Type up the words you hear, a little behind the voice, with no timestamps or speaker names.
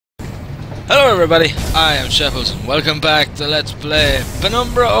Hello everybody, I am Shepples and welcome back to Let's Play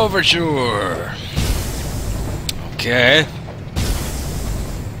Penumbra Overture. Okay.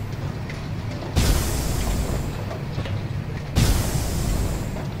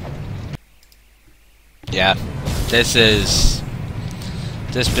 Yeah, this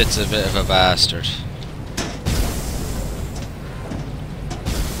bit's a bit of a bastard.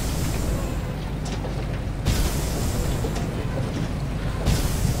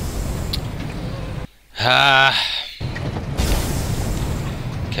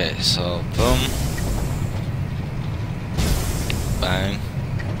 Okay, so boom, bang.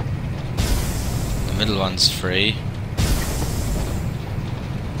 The middle one's free.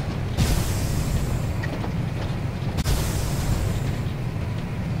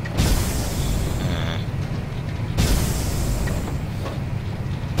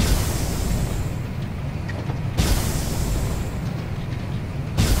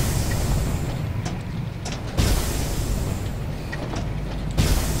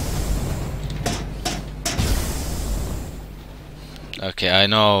 Okay, I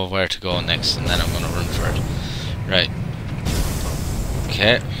know where to go next, and then I'm gonna run for it. Right.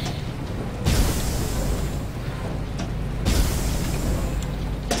 Okay.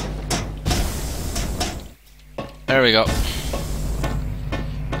 There we go.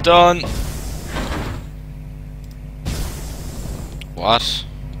 Done. What?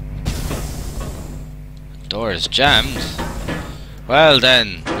 Door is jammed? Well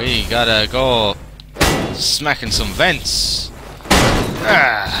then, we gotta go smacking some vents.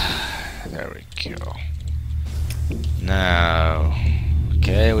 There we go. Now,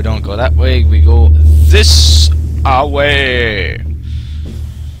 okay, we don't go that way, we go this way.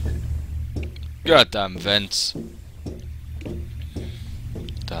 Goddamn vents.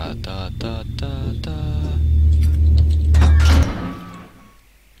 Da da da da da.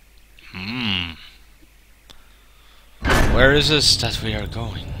 Where is this that we are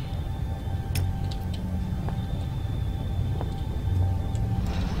going?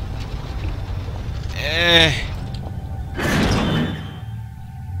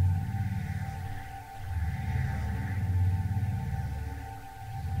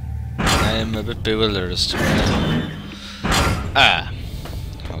 I am a bit bewildered as to where.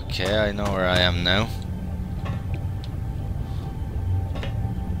 Okay, I know where I am now.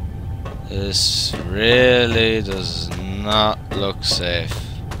 This really does not look safe.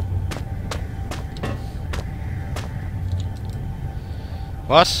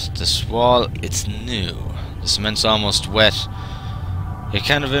 What? This wall, it's new. The cement's almost wet. It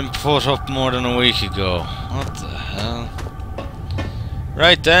can't have been put up more than a week ago. What the hell?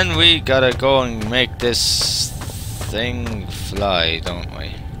 Right then, we gotta go and make this thing fly, don't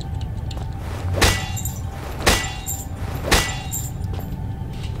we?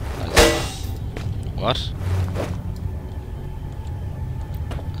 What?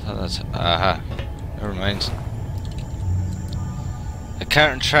 Oh, that's... aha. Never mind. A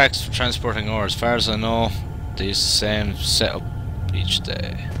cart and tracks for transporting ore. As far as I know, they use the same setup each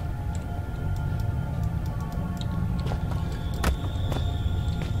day.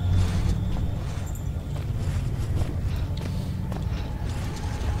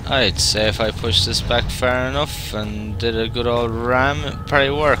 I'd say if I pushed this back far enough and did a good old ram, it'd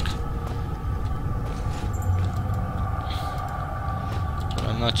probably work. But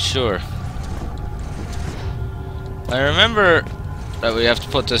I'm not sure. I remember that we have to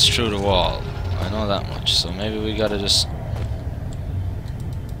put this through the wall. I know that much, so maybe we gotta just...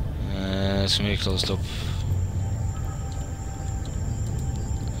 it's gonna be closed up.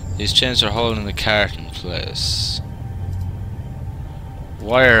 These chains are holding the cart in place.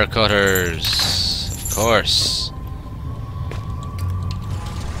 Wire cutters, of course.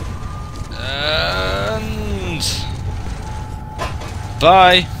 And...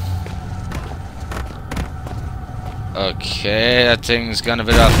 bye! Okay, that thing's gone a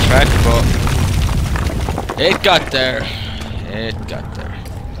bit off track, but it got there. It got there.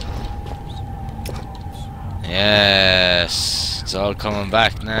 Yes, it's all coming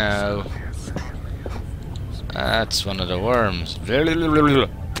back now. That's one of the worms.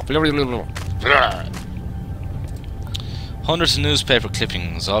 Hundreds of newspaper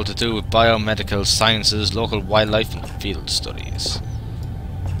clippings, all to do with biomedical sciences, local wildlife and field studies.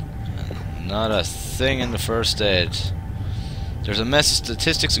 Not a thing in the first aid. There's a mess of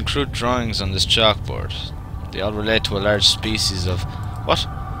statistics and crude drawings on this chalkboard. They all relate to a large species of... what?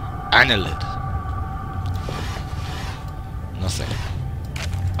 Annelid. Nothing.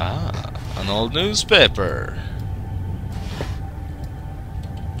 Ah, an old newspaper.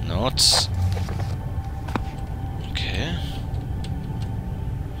 Notes. Okay.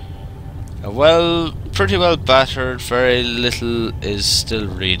 Pretty well battered, very little is still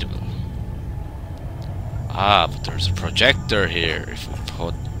readable. Ah, but there's a projector here. If we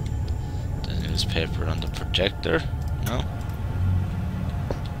put the newspaper on the projector, no?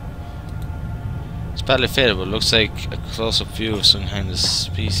 It's badly faded, but it looks like a close-up view of some kind of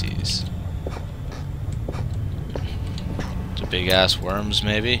species. The big-ass worms,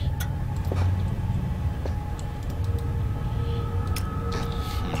 maybe?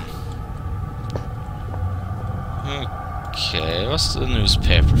 Okay, what's the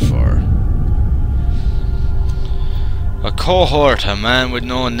newspaper for? A cohort, a man with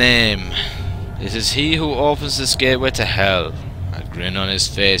no name. It is he who opens this gateway to hell. A grin on his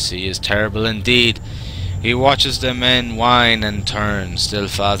face, he is terrible indeed. He watches the men whine and turn. Still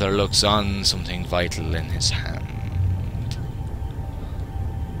father looks on, something vital in his hand.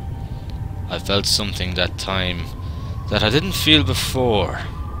 I felt something that time that I didn't feel before,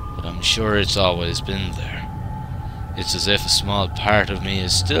 but I'm sure it's always been there. It's as if a small part of me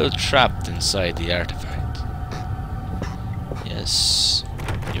is still trapped inside the artifact. Yes,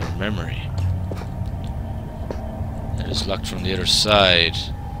 your memory. It is locked from the other side.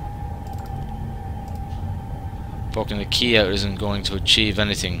 Poking the key out isn't going to achieve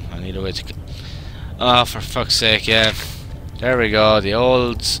anything. I need a way to... Oh, for fuck's sake, yeah. There we go, the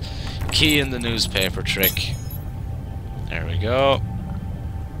old key in the newspaper trick. There we go.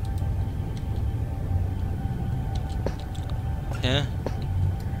 Yeah?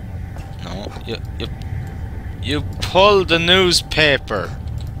 No, you pulled the newspaper.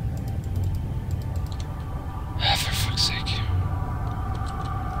 Ah, for fuck's sake.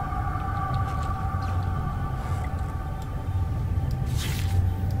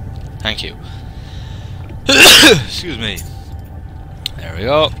 Thank you. Excuse me. There we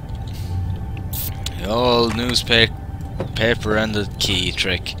go. The old newspaper and the key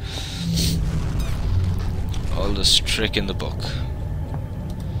trick. Oldest trick in the book.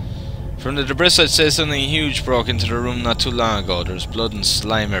 From the debris, I'd say something huge broke into the room not too long ago. There's blood and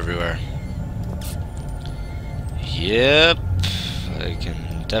slime everywhere. Yep, I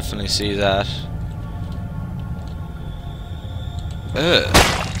can definitely see that.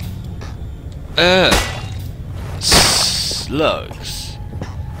 Slugs.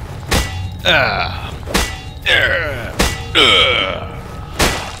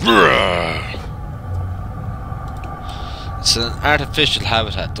 It's an artificial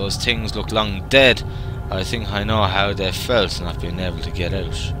habitat. Those things look long dead. I think I know how they felt not being able to get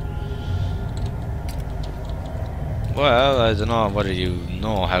out. Well, I don't know whether you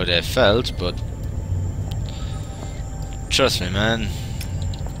know how they felt, but trust me, man.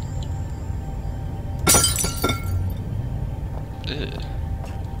 Ugh.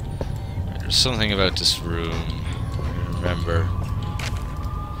 There's something about this room. I remember.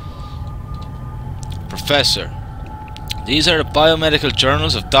 Professor. These are the biomedical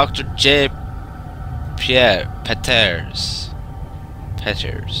journals of Dr. J. Peters.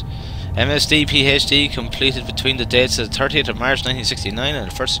 MSD, PhD, completed between the dates of the 30th of March 1969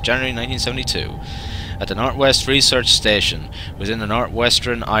 and the 1st of January 1972 at the Northwest Research Station within the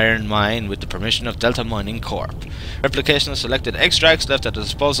Northwestern Iron Mine with the permission of Delta Mining Corp. Replication of selected extracts left at the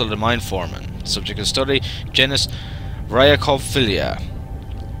disposal of the mine foreman. Subject of study, genus Rhyacophilia.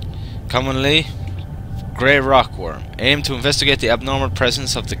 Commonly grey rockworm. Aim to investigate the abnormal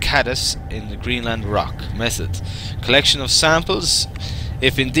presence of the caddis in the Greenland rock. Method: collection of samples.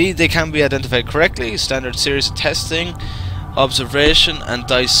 If indeed they can be identified correctly, standard series of testing, observation and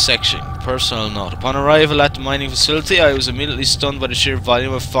dissection. Personal note: upon arrival at the mining facility, I was immediately stunned by the sheer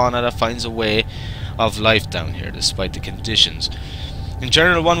volume of fauna that finds a way of life down here, despite the conditions. In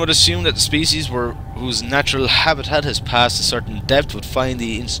general, one would assume that the species whose natural habitat has passed a certain depth would find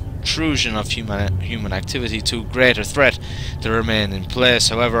the intrusion of human activity too great a threat to remain in place.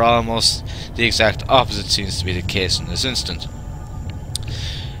 However, almost the exact opposite seems to be the case in this instance.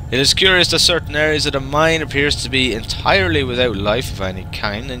 It is curious that certain areas of the mine appears to be entirely without life of any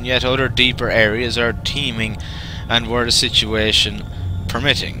kind, and yet other deeper areas are teeming and were the situation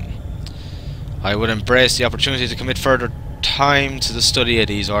permitting. I would embrace the opportunity to commit further time to the study of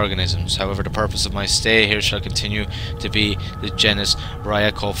these organisms. However, the purpose of my stay here shall continue to be the genus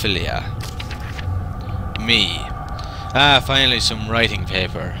Rhyacophilia. Me. Ah, finally some writing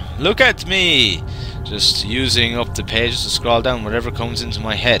paper. Look at me! Just using up the pages to scroll down whatever comes into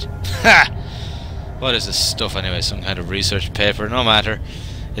my head. Ha! What is this stuff anyway? Some kind of research paper? No matter.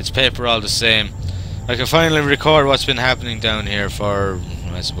 It's paper all the same. I can finally record what's been happening down here for,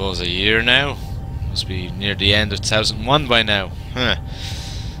 I suppose, a year now. Must be near the end of 2001 by now. Huh.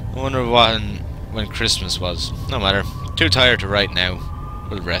 I wonder when Christmas was. No matter. Too tired to write now.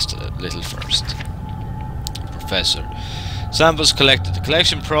 We'll rest a little first. Professor. Samples collected. The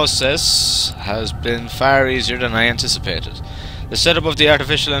collection process has been far easier than I anticipated. The setup of the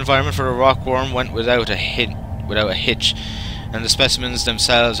artificial environment for the rockworm went without a hitch, and the specimens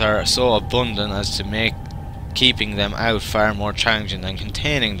themselves are so abundant as to make keeping them out far more challenging than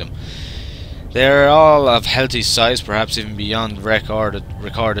containing them. They are all of healthy size, perhaps even beyond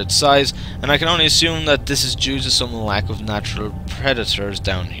recorded size, and I can only assume that this is due to some lack of natural predators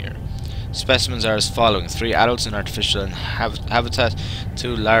down here. Specimens are as following: 3 adults in artificial habitat,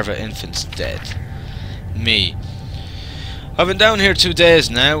 2 larva infants dead. Me. I've been down here 2 days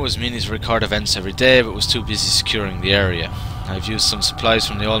now. Was meaning to record events every day, but was too busy securing the area. I've used some supplies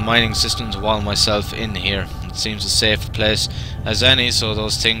from the old mining system to wall myself in here. It seems a safe place as any, so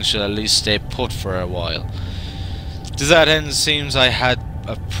those things should at least stay put for a while. To that end, it seems I had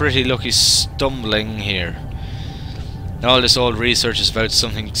a pretty lucky stumbling here. All this old research is about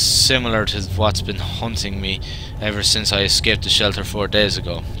something similar to what's been hunting me ever since I escaped the shelter 4 days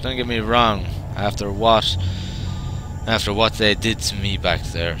ago. Don't get me wrong, after what they did to me back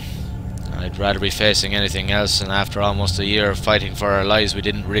there, I'd rather be facing anything else, and after almost a year of fighting for our lives, we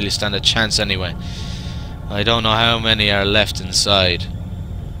didn't really stand a chance anyway. I don't know how many are left inside.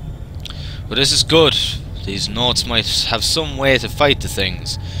 But this is good. These notes might have some way to fight the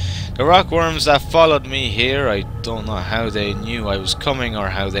things. The rockworms that followed me here, I don't know how they knew I was coming or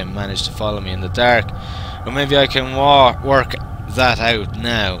how they managed to follow me in the dark. But maybe I can work that out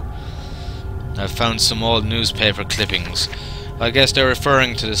now. I've found some old newspaper clippings. I guess they're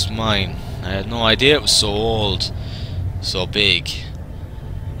referring to this mine. I had no idea it was so old, so big.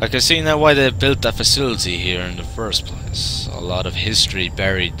 I can see now why they built that facility here in the first place. A lot of history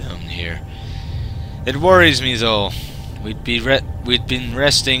buried down here. It worries me though. We'd been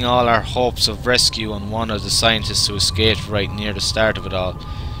resting all our hopes of rescue on one of the scientists who escaped right near the start of it all.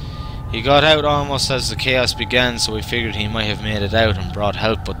 He got out almost as the chaos began, so we figured he might have made it out and brought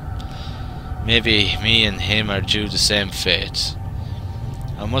help, but maybe me and him are due the same fate.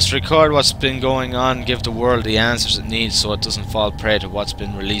 I must record what's been going on, give the world the answers it needs so it doesn't fall prey to what's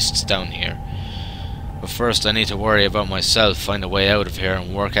been released down here. But first I need to worry about myself, find a way out of here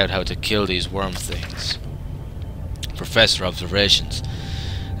and work out how to kill these worm things. Professor observations.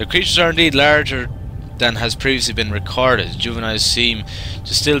 The creatures are indeed larger than has previously been recorded. Juveniles seem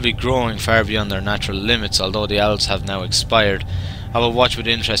to still be growing far beyond their natural limits, although the adults have now expired. I will watch with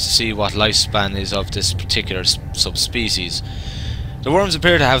interest to see what lifespan is of this particular subspecies. The worms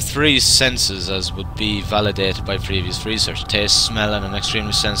appear to have 3 senses, as would be validated by previous research: taste, smell, and an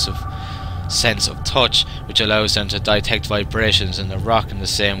extremely sensitive sense of touch, which allows them to detect vibrations in the rock in the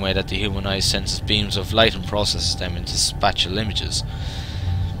same way that the human eye senses beams of light and processes them into spatial images.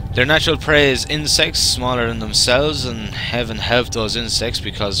 Their natural prey is insects smaller than themselves, and heaven help those insects,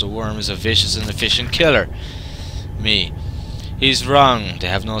 because the worm is a vicious and efficient killer. Me. He's wrong, they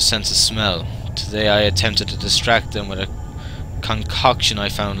have no sense of smell. Today I attempted to distract them with a concoction I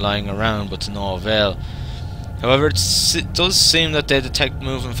found lying around, but to no avail. However, it does seem that they detect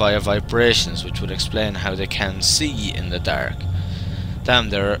movement via vibrations, which would explain how they can see in the dark. Damn,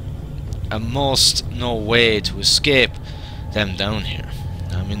 there are almost no way to escape them down here.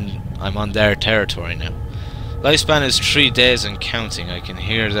 I'm on their territory now. Lifespan is 3 days and counting. I can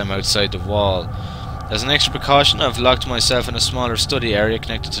hear them outside the wall. As an extra precaution, I've locked myself in a smaller study area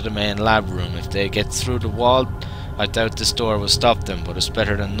connected to the main lab room. If they get through the wall, I doubt this door will stop them, but it's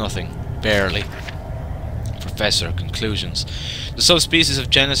better than nothing. Barely. Professor, conclusions. The subspecies of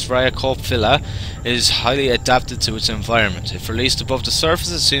genus Rhyocophila is highly adapted to its environment. If released above the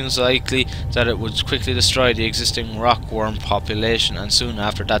surface, it seems likely that it would quickly destroy the existing rockworm population, and soon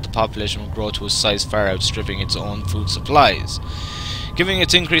after that the population would grow to a size far outstripping its own food supplies. Given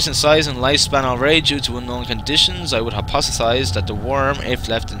its increase in size and lifespan already due to unknown conditions, I would hypothesize that the worm, if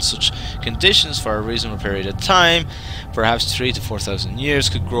left in such conditions for a reasonable period of time, perhaps 3,000 to 4,000 years,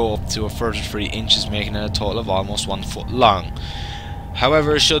 could grow up to a further 3 inches, making it a total of almost 1 foot long.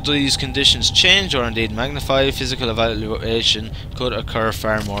 However, should these conditions change or indeed magnify, physical evaluation could occur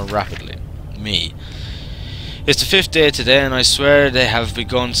far more rapidly. Me. It's the 5th day today, and I swear they have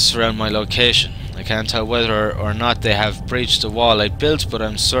begun to surround my location. I can't tell whether or not they have breached the wall I built, but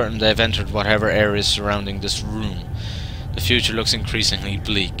I'm certain they've entered whatever areas surrounding this room. The future looks increasingly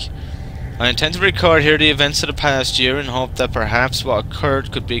bleak. I intend to record here the events of the past year in hope that perhaps what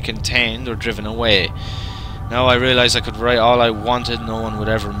occurred could be contained or driven away. Now I realize I could write all I wanted, no one would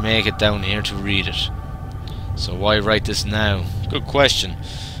ever make it down here to read it. So why write this now? Good question.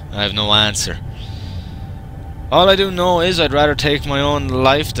 I have no answer. All I do know is I'd rather take my own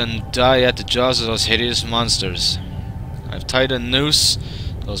life than die at the jaws of those hideous monsters. I've tied a noose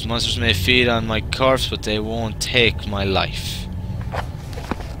Those monsters may feed on my corpse, but they won't take my life.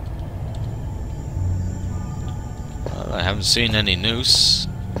 Well, I haven't seen any noose.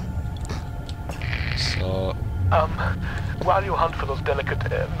 So... while you hunt for those delicate,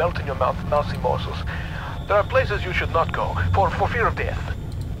 melt-in-your-mouth mousy morsels, there are places you should not go, for fear of death.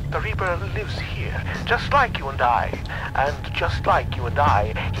 The Reaper lives here, just like you and I. And just like you and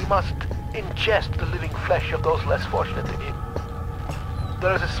I, he must ingest the living flesh of those less fortunate than him.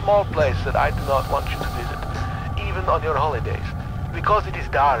 There is a small place that I do not want you to visit, even on your holidays, because it is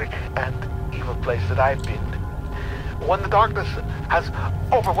dark and evil place that I've been. When the darkness has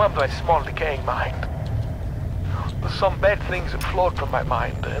overwhelmed my small decaying mind, some bad things flowed from my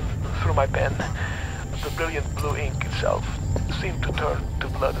mind and through my pen. The brilliant blue ink itself seemed to turn to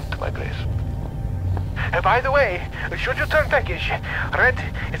blood into my grace. And by the way, should you turn peckish, red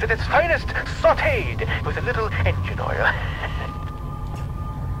is at its finest sautéed with a little engine oil.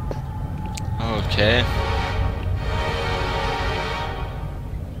 Okay.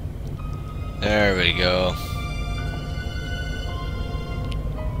 There we go.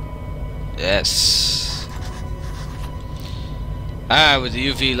 Yes. With the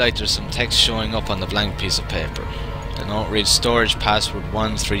UV light there's some text showing up on the blank piece of paper. The note reads storage password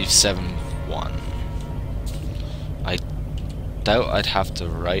 1371. I doubt I'd have to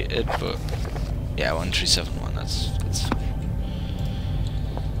write it, but yeah, 1371, that's fine.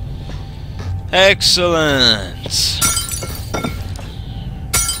 Excellent!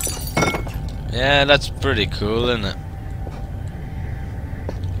 Yeah, that's pretty cool, isn't it?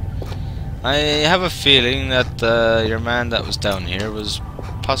 I have a feeling that your man that was down here was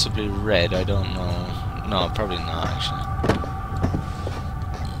possibly Red, I don't know. No, probably not, actually.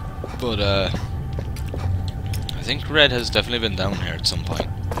 But, I think Red has definitely been down here at some point.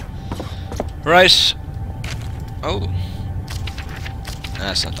 Right. Oh.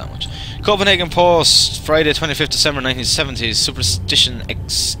 That's not that much. Copenhagen Post, Friday 25th December 1970s. Superstition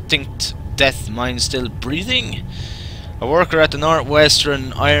extinct. Death mine still breathing? A worker at the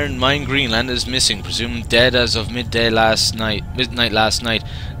northwestern iron mine Greenland is missing, presumed dead as of midnight last night.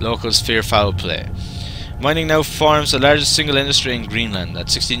 Locals fear foul play. Mining now forms the largest single industry in Greenland.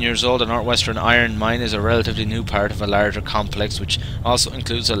 At 16 years old, the northwestern iron mine is a relatively new part of a larger complex which also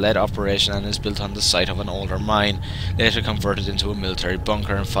includes a lead operation and is built on the site of an older mine, later converted into a military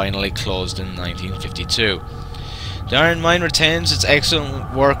bunker and finally closed in 1952. The iron mine retains its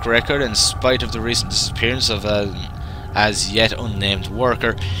excellent work record in spite of the recent disappearance of an as yet unnamed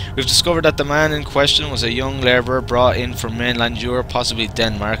worker. We've discovered that the man in question was a young labourer brought in from mainland Europe, possibly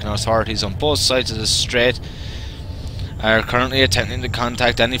Denmark, and authorities on both sides of the strait are currently attempting to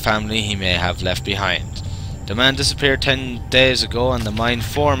contact any family he may have left behind. The man disappeared 10 days ago, and the mine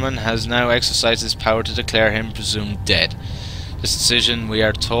foreman has now exercised his power to declare him presumed dead. This decision, we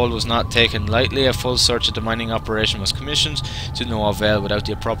are told, was not taken lightly. A full search of the mining operation was commissioned to no avail. Without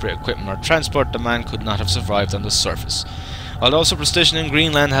the appropriate equipment or transport, the man could not have survived on the surface. Although superstition in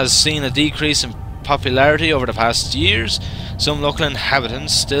Greenland has seen a decrease in popularity over the past years, some local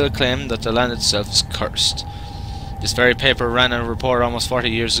inhabitants still claim that the land itself is cursed. This very paper ran a report almost 40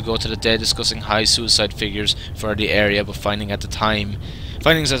 years ago to the day discussing high suicide figures for the area, but findings at the time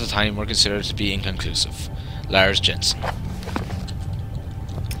were considered to be inconclusive. Lars Jensen.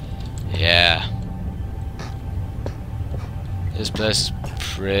 Yeah. This place is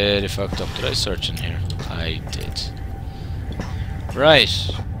pretty fucked up. Did I search in here? I did. Right.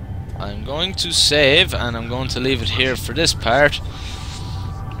 I'm going to save, and I'm going to leave it here for this part.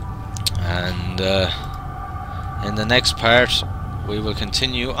 And in the next part, we will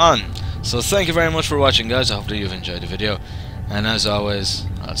continue on. So thank you very much for watching, guys. I hope that you've enjoyed the video. And as always,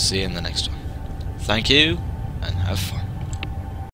 I'll see you in the next one. Thank you, and have fun.